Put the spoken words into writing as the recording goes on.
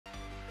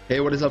Hey,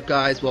 what is up,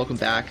 guys? Welcome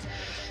back.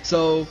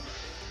 So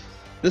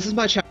this is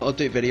my channel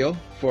update video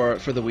for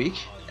the week,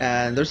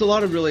 and there's a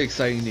lot of really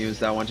exciting news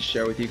that I want to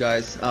share with you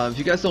guys. If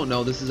you guys don't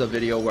know, this is a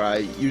video where I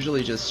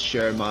usually just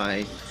share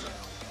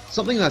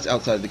something that's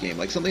outside of the game,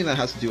 like something that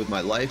has to do with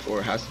my life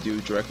or has to do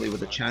directly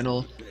with the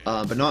channel,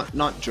 but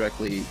not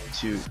directly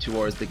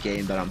towards the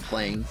game that I'm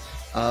playing.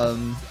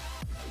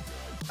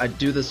 I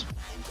do this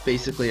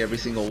basically every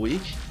single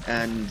week,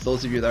 and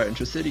those of you that are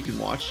interested, you can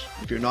watch.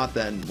 If you're not,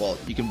 then well,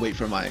 you can wait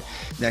for my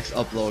next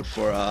upload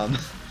for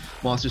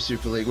Monster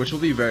Super League, which will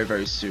be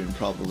very soon,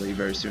 probably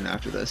very soon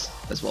after this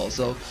as well.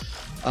 So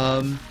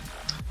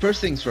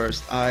first things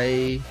first,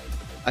 I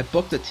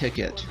booked a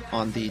ticket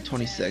on the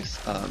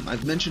 26th.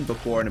 I've mentioned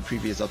before in a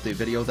previous update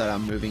video that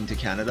I'm moving to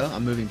Canada.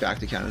 I'm moving back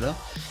to Canada,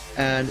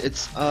 and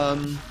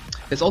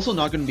it's also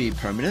not going to be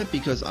permanent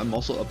because I'm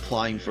also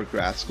applying for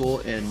grad school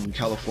in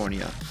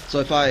California. So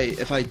if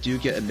I do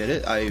get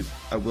admitted, I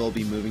will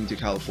be moving to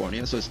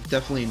California. So it's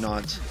definitely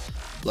not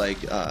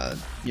like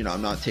you know,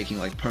 I'm not taking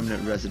like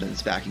permanent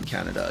residence back in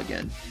Canada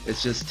again.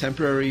 It's just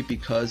temporary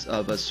because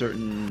of a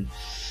certain,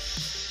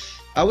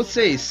 I would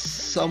say,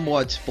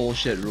 somewhat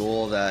bullshit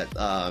rule that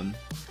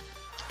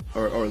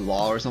or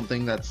law or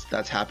something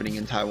that's happening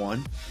in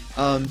Taiwan.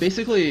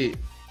 Basically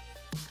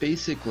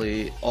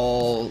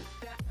all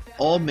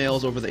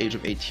males over the age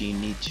of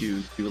 18 need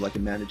to do like a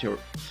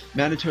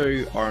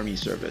mandatory army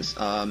service,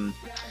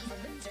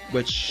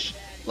 which,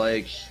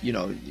 like, you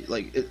know,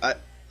 like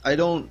I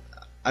don't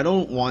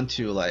want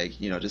to,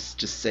 like, you know, just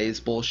say it's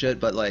bullshit,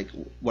 but like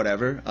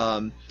whatever.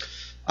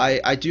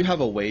 I do have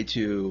a way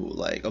to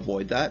like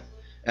avoid that.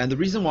 And the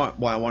reason why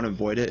I want to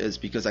avoid it is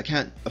because I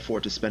can't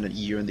afford to spend a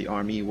year in the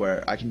army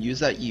where I can use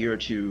that year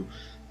to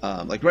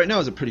like right now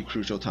is a pretty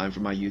crucial time for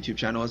my YouTube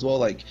channel as well.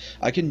 Like,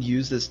 I can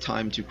use this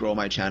time to grow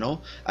my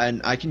channel,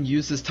 and I can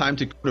use this time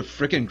to go to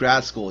freaking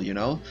grad school, you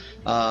know,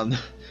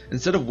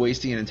 instead of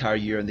wasting an entire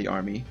year in the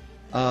army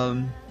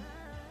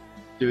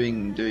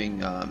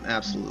doing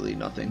absolutely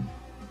nothing.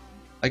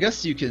 I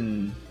guess you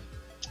can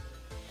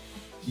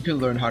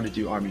learn how to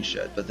do army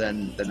shit, but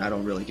then I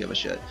don't really give a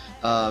shit.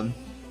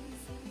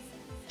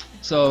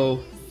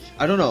 So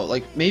I don't know,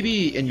 like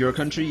maybe in your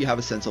country you have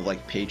a sense of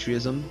like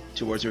patriotism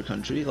towards your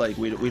country. Like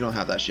we don't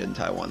have that shit in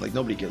Taiwan. Like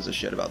nobody gives a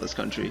shit about this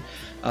country.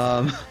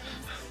 That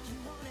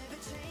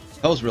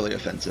was really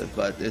offensive,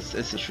 but it's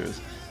the truth.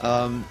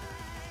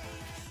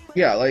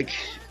 Yeah, like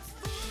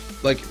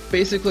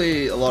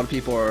basically a lot of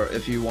people are,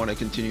 if you want to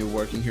continue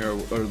working here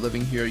or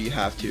living here, you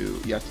have to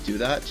do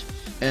that.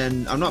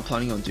 And I'm not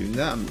planning on doing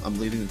that. I'm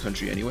leaving the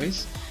country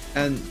anyways.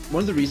 And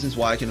one of the reasons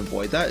why I can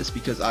avoid that is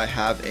because I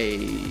have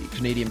a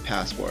Canadian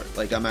passport.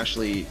 Like, I'm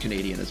actually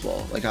Canadian as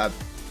well. Like, I have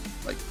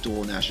like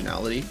dual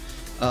nationality.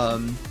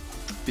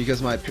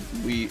 Because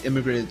we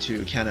immigrated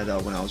to Canada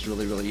when I was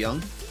really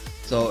young.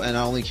 So, and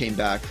I only came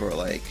back for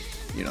like,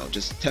 you know,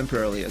 just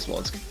temporarily as well.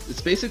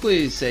 It's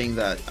basically saying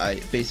that I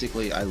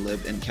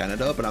live in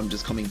Canada, but I'm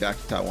just coming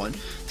back to Taiwan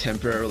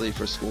temporarily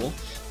for school.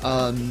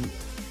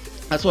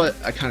 That's what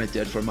I kind of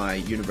did for my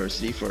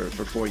university for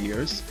 4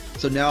 years.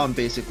 So now I'm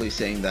basically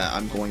saying that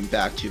I'm going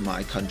back to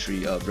my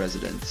country of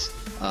residence,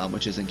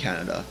 which is in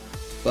Canada.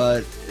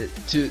 But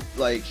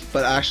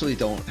but I actually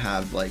don't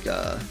have like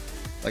a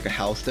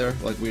house there.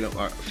 Like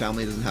our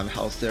family doesn't have a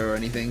house there or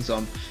anything. So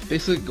I'm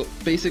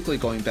basically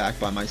going back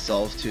by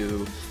myself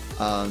to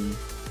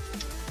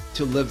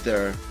live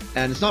there.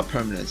 And it's not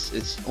permanent.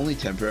 It's only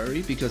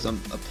temporary because I'm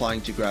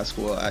applying to grad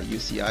school at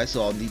UCI.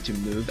 So I'll need to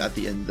move at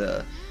the end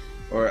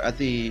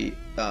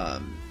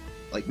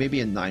like maybe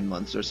in 9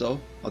 months or so.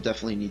 I'll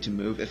definitely need to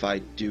move if I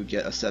do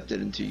get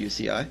accepted into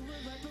UCI.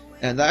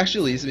 And that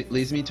actually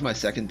leads me to my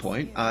second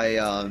point. I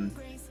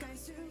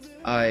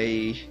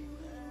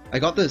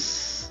got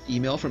this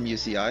email from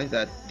UCI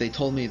that they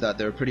told me that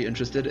they're pretty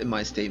interested in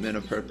my statement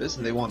of purpose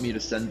and they want me to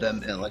send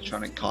them an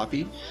electronic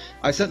copy.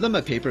 I sent them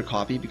a paper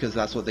copy because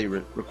that's what they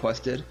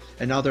requested,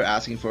 and now they're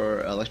asking for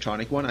an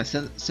electronic one. I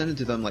sent it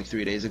to them like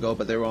 3 days ago,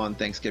 but they were on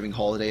Thanksgiving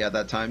holiday at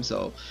that time,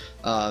 so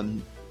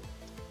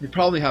you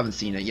probably haven't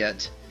seen it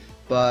yet.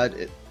 But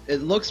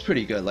it looks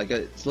pretty good. Like,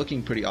 it's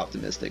looking pretty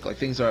optimistic. Like,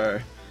 things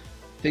are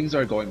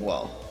going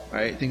well,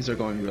 right? Things are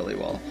going really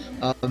well.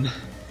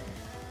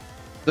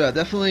 So yeah,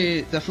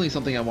 definitely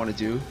something I want to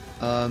do.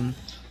 I'm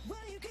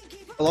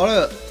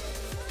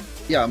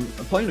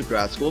applying to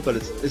grad school, but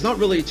it's not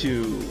really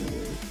to,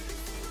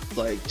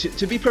 like,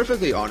 to be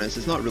perfectly honest,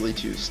 it's not really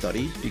to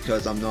study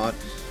because I'm not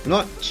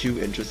too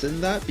interested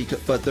in that.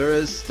 But there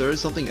is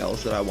something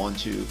else that I want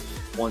to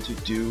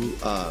do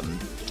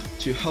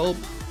to help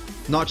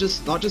not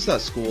just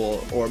at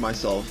school or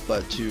myself,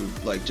 but to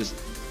like just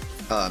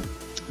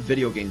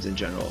video games in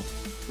general.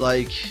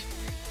 Like,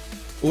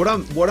 what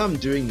I'm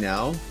doing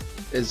now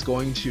is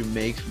going to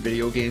make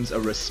video games a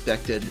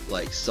respected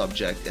like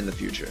subject in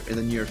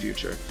the near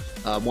future.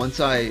 Once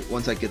I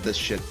get this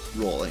shit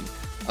rolling.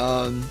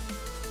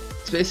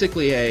 It's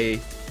basically a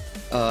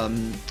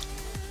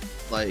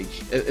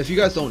like, if you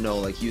guys don't know,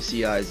 like,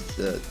 UCI is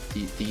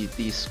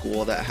the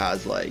school that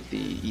has like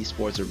the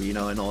esports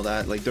arena and all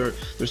that. Like, they're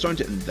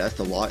starting to invest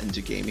a lot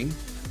into gaming.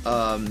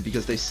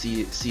 because they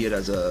see it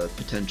as a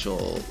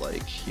potential,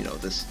 like, you know,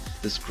 this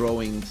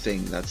growing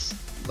thing that's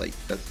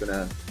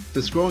gonna,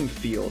 this growing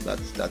field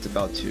that's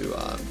about to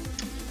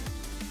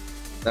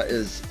that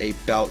is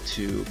about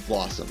to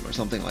blossom or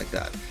something like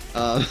that.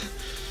 But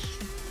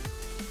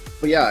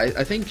yeah,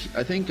 I think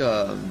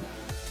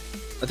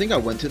I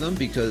went to them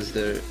because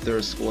they're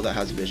a school that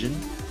has vision.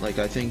 Like,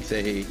 I think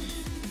they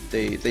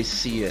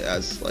see it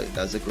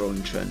as a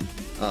growing trend,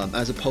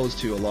 as opposed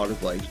to a lot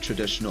of like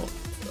traditional,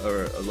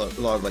 or a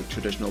lot of like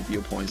traditional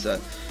viewpoints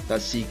that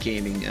see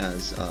gaming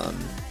as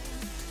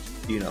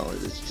you know,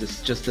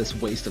 it's just this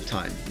waste of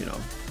time, you know.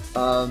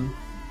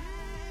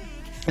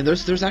 And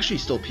there's actually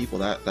still people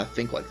that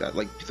think like that.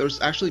 Like,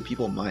 there's actually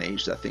people my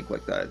age that think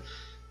like that.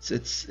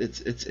 It's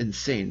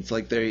insane. It's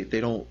like they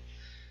don't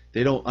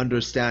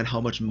understand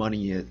how much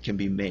money it can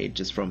be made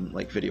just from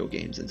like video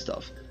games and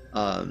stuff,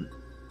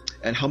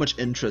 and how much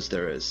interest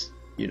there is,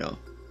 you know,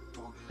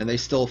 and they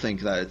still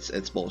think that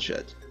it's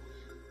bullshit.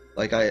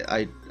 Like,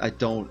 I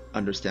don't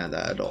understand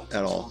that at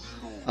all.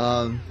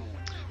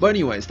 But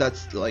anyways,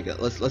 that's like,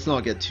 let's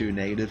not get too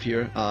negative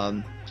here.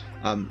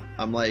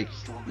 I'm like,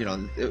 you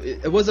know,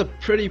 it was a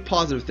pretty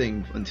positive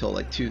thing until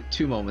like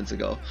two moments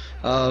ago.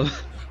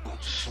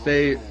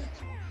 They're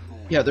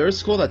a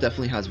school that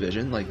definitely has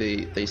vision. Like,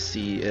 they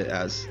see it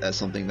as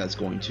something that's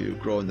going to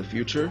grow in the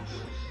future,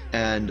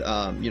 and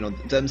you know,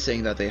 them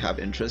saying that they have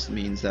interest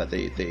means that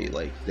they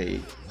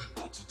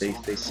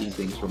see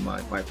things from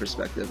my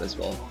perspective as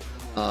well,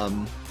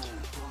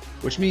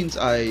 which means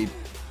I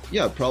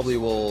probably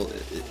will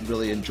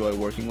really enjoy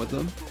working with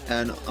them.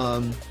 And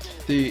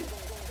the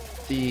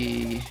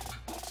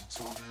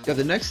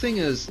next thing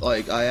is,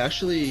 like, I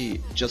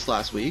actually just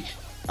last week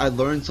I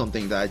learned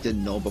something that I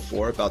didn't know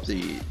before about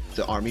the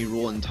army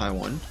rule in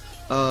Taiwan.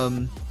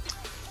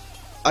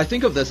 I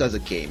think of this as a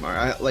game,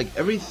 alright? Like,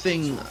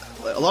 everything,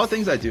 a lot of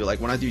things I do, like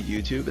when I do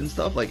YouTube and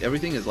stuff, like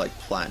everything is like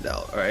planned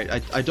out,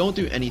 alright? I don't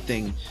do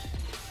anything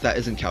that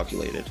isn't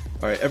calculated,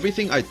 alright?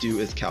 Everything I do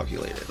is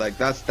calculated. Like,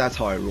 that's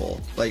how I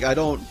roll. Like, I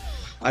don't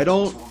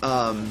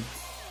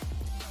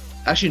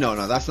actually,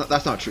 no,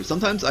 that's not true.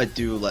 Sometimes I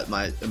do let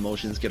my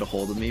emotions get a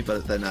hold of me,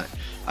 but then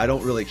I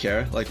don't really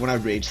care. Like, when I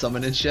rage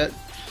summon and shit,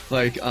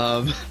 like,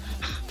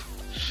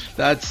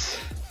 that's,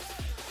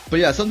 but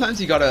yeah, sometimes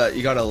you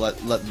gotta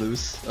let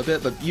loose a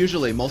bit. But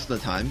usually, most of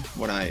the time,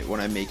 when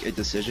I make a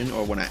decision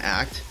or when I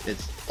act,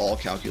 it's all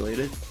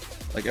calculated.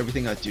 Like,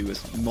 everything I do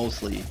is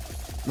mostly,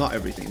 not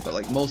everything, but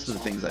like most of the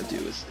things I do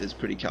is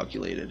pretty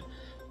calculated.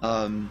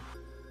 Now,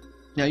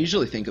 I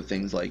usually think of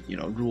things like, you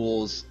know,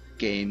 rules,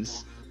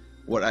 games,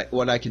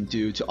 what I can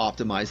do to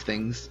optimize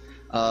things.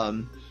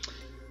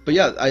 But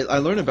yeah, I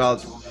learned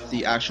about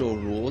the actual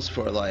rules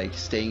for like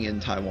staying in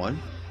Taiwan.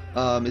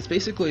 It's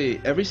basically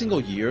every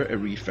single year it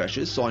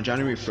refreshes. So on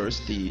January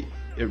 1st,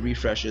 it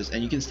refreshes,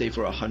 and you can stay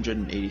for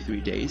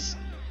 183 days,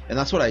 and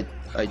that's what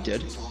I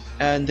did.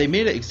 And they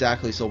made it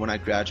exactly so when I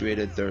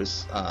graduated,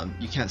 there's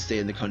you can't stay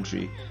in the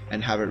country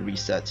and have it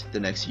reset the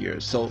next year.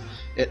 So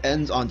it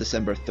ends on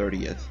December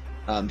 30th,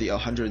 the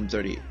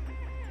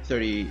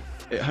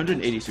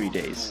 183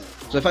 days.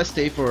 So if I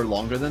stay for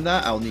longer than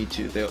that, I'll need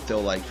to.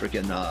 They'll like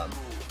freaking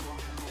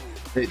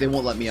they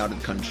won't let me out of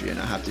the country, and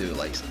I have to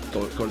like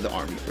go to the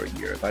army for a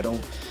year if I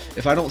don't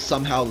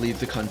somehow leave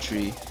the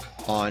country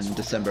on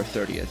December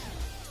 30th,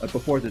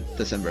 before the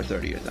December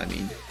 30th, I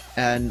mean.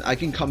 And I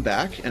can come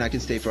back and I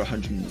can stay for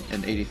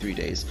 183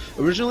 days.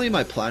 Originally,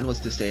 my plan was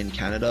to stay in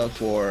Canada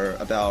for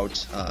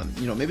about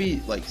you know,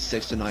 maybe like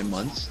 6 to 9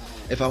 months.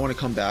 If I want to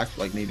come back,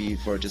 like maybe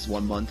for just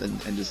 1 month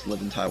and just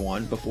live in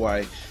Taiwan before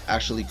I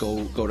actually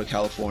go to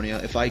California,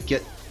 if I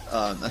get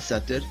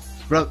accepted.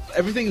 But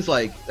everything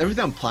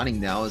I'm planning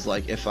now is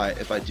like, if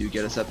I do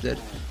get accepted,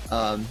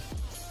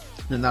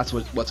 then that's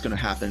what's going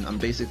to happen. I'm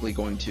basically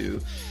going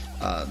to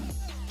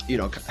you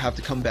know, have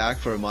to come back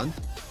for a month,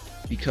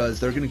 because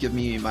they're going to give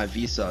me my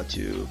visa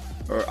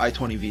or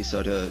I-20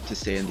 visa to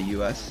stay in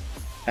the US,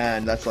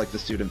 and that's like the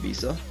student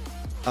visa.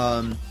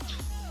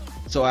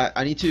 So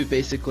I need to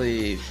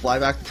basically fly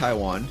back to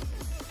Taiwan,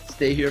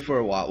 stay here for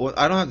a while. Well,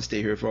 I don't have to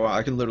stay here for a while.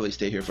 I can literally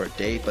stay here for a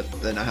day, but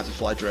then I have to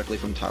fly directly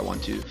from Taiwan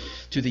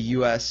to the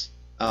US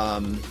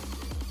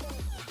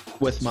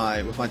with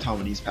my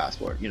Taiwanese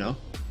passport, you know.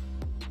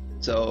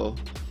 So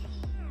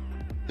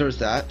there's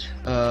that.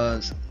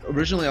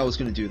 Originally I was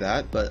going to do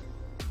that, but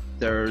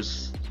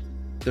there's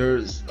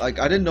like,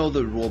 I didn't know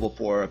the rule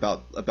before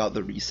about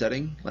the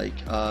resetting. Like,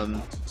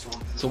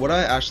 so what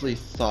I actually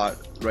thought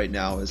right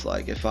now is,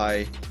 like, if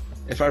I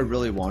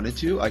really wanted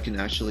to, I can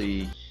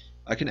actually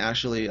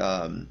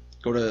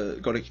go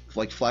to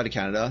like fly to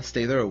Canada,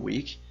 stay there a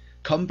week,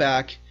 come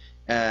back,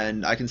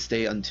 and I can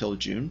stay until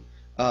June.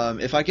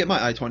 If I get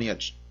my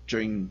I-20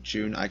 during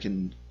June, I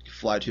can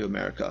fly to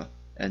America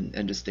and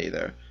just stay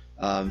there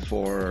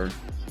for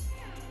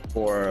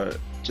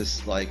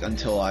just like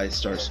until I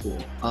start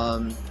school.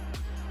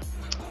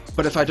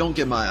 But if I don't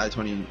get my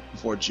I-20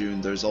 before June,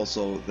 there's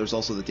also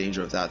the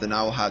danger of that. Then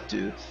I will have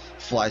to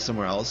fly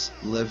somewhere else,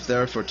 live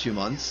there for 2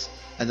 months,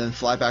 and then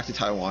fly back to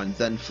Taiwan,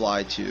 then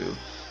fly to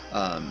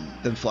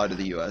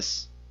the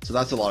US. so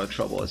that's a lot of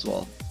trouble as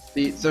well.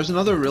 There's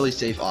another really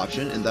safe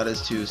option, and that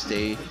is to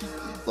stay,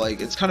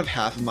 like, it's kind of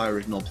half of my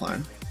original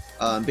plan.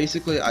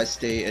 Basically, I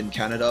stay in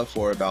Canada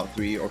for about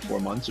 3 or 4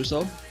 months or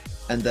so,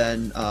 and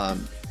then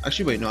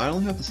actually wait, no, I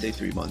only have to stay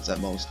 3 months at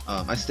most.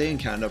 I stay in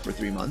Canada for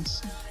 3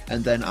 months,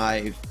 and then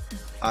I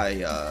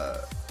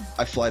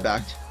fly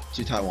back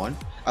to Taiwan.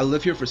 I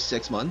live here for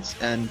 6 months,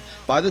 and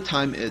by the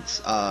time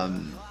it's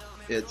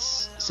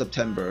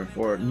September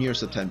or near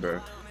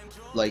September,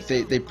 like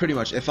they pretty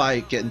much, if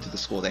I get into the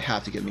school, they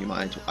have to give me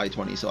my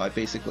I-20. So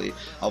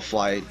I'll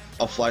fly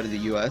to the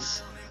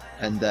US,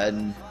 and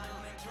then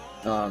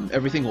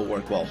everything will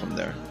work well from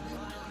there.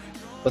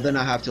 But then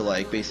I have to,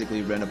 like,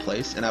 basically rent a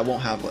place, and I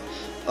won't have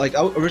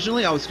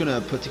originally I was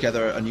gonna put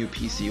together a new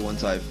PC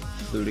once I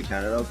flew to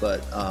Canada,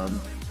 but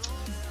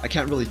I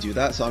can't really do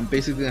that, so I'm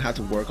basically gonna have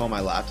to work on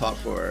my laptop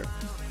for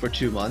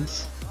 2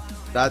 months.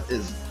 That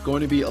is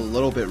going to be a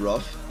little bit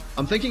rough.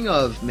 I'm thinking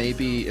of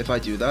maybe if I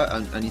do that,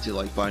 I need to,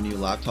 like, buy a new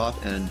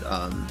laptop and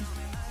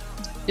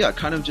yeah,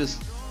 kind of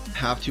just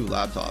have 2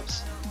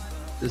 laptops.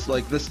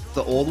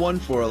 The old one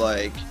for,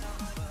 like,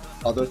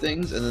 other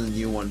things, and then the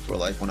new one for,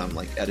 like, when I'm,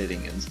 like,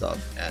 editing and stuff.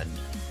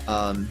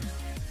 And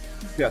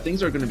yeah,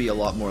 things are going to be a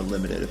lot more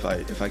limited if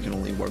I can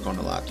only work on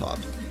a laptop.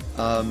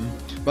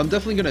 But I'm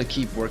definitely gonna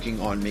keep working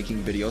on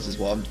making videos as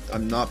well.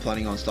 I'm not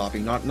planning on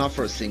stopping, not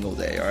for a single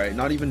day, alright?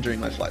 Not even during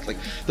my flights. Like,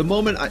 the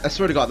moment, I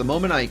swear to God, the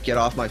moment I get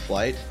off my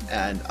flight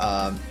and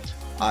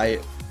I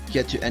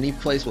get to any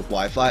place with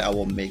Wi-Fi, I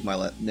will make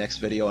my next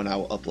video and I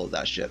will upload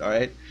that shit,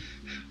 alright?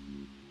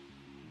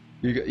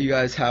 You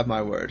guys have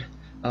my word.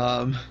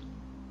 But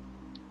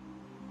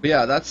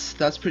yeah,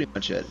 that's pretty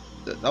much it.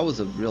 That was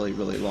a really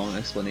long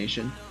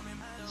explanation.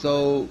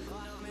 So,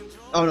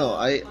 oh no,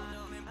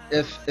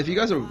 if you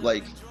guys are,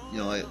 like, you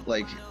know,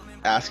 like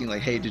asking,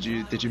 like, hey, did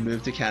you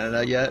move to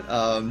Canada yet?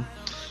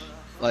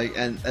 Like,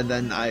 and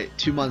then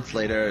 2 months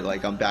later,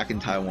 like, I'm back in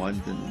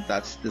Taiwan, then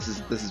this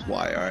is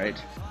why. All right,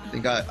 I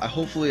think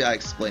hopefully I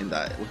explained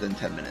that within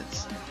 10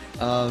 minutes.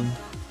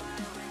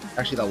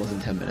 Actually, that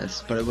wasn't 10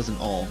 minutes, but it wasn't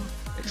all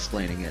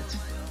explaining it.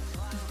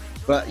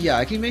 But yeah,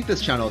 I can make this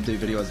channel do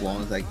video as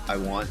long as I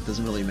want. It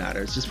doesn't really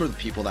matter. It's just for the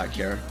people that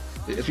care.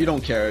 If you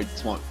don't care,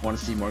 just want to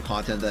see more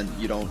content, then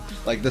you don't,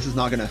 like, this is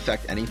not going to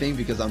affect anything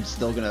because I'm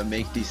still going to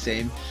make the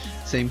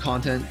same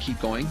content, keep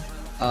going.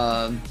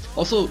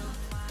 Also,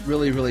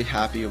 really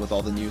happy with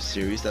all the new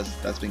series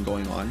that's been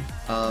going on.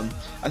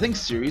 I think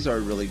series are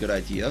a really good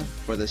idea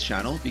for this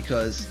channel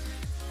because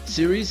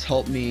series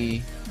help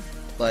me,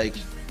 like,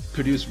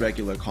 produce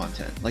regular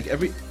content. Like,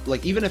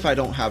 even if I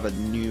don't have a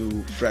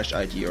new fresh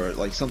idea or,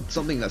 like,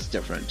 something that's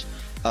different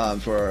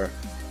for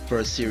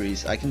a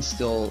series, I can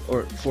still,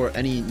 or for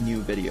any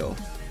new video,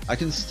 I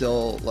can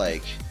still,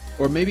 like,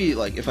 or maybe,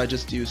 like, if I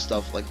just do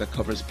stuff like that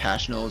covers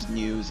patch notes,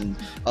 news, and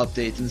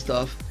updates and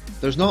stuff,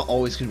 there's not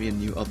always going to be a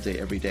new update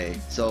every day.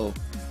 So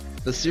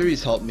the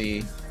series help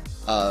me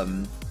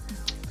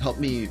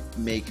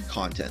make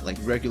content, like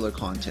regular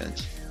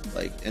content,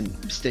 like,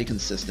 and stay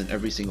consistent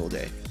every single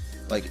day.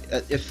 Like,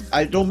 if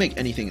I don't make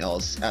anything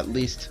else, at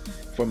least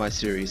for my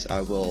series,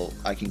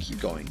 I can keep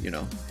going, you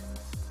know.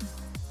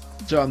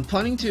 So I'm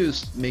planning to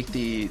make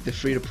the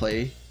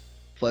free-to-play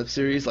Flip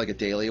series like a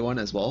daily one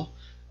as well,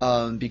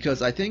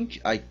 because I think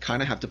I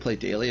kind of have to play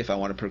daily if I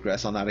want to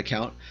progress on that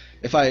account.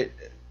 If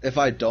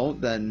I don't,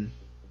 then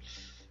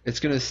it's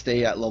gonna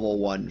stay at level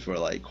 1 for,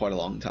 like, quite a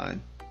long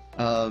time.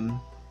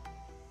 But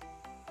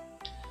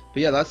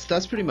yeah,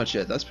 that's pretty much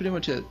it. That's pretty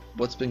much it.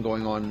 What's been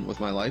going on with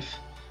my life.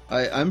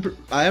 I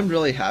am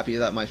really happy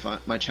that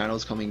my channel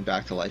is coming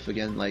back to life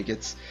again. Like,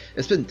 it's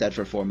been dead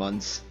for 4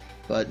 months.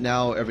 But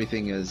now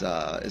everything is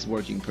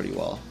working pretty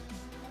well.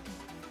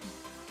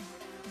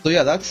 So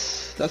yeah,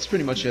 that's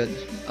pretty much it.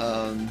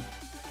 I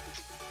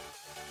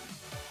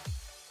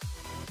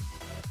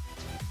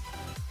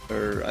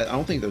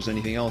don't think there's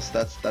anything else.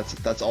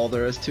 That's all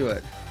there is to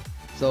it.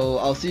 So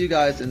I'll see you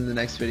guys in the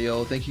next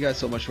video. Thank you guys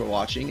so much for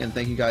watching, and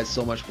thank you guys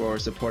so much for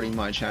supporting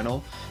my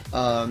channel.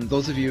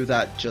 Those of you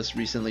that just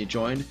recently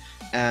joined,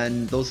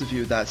 and those of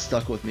you that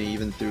stuck with me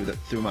even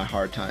through my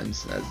hard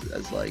times,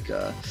 as like.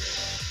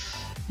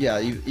 Yeah,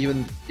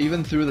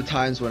 even through the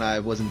times when I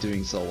wasn't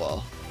doing so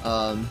well.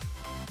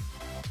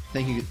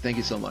 Thank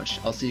you so much.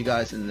 I'll see you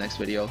guys in the next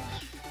video.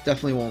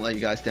 Definitely won't let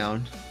you guys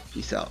down.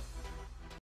 Peace out.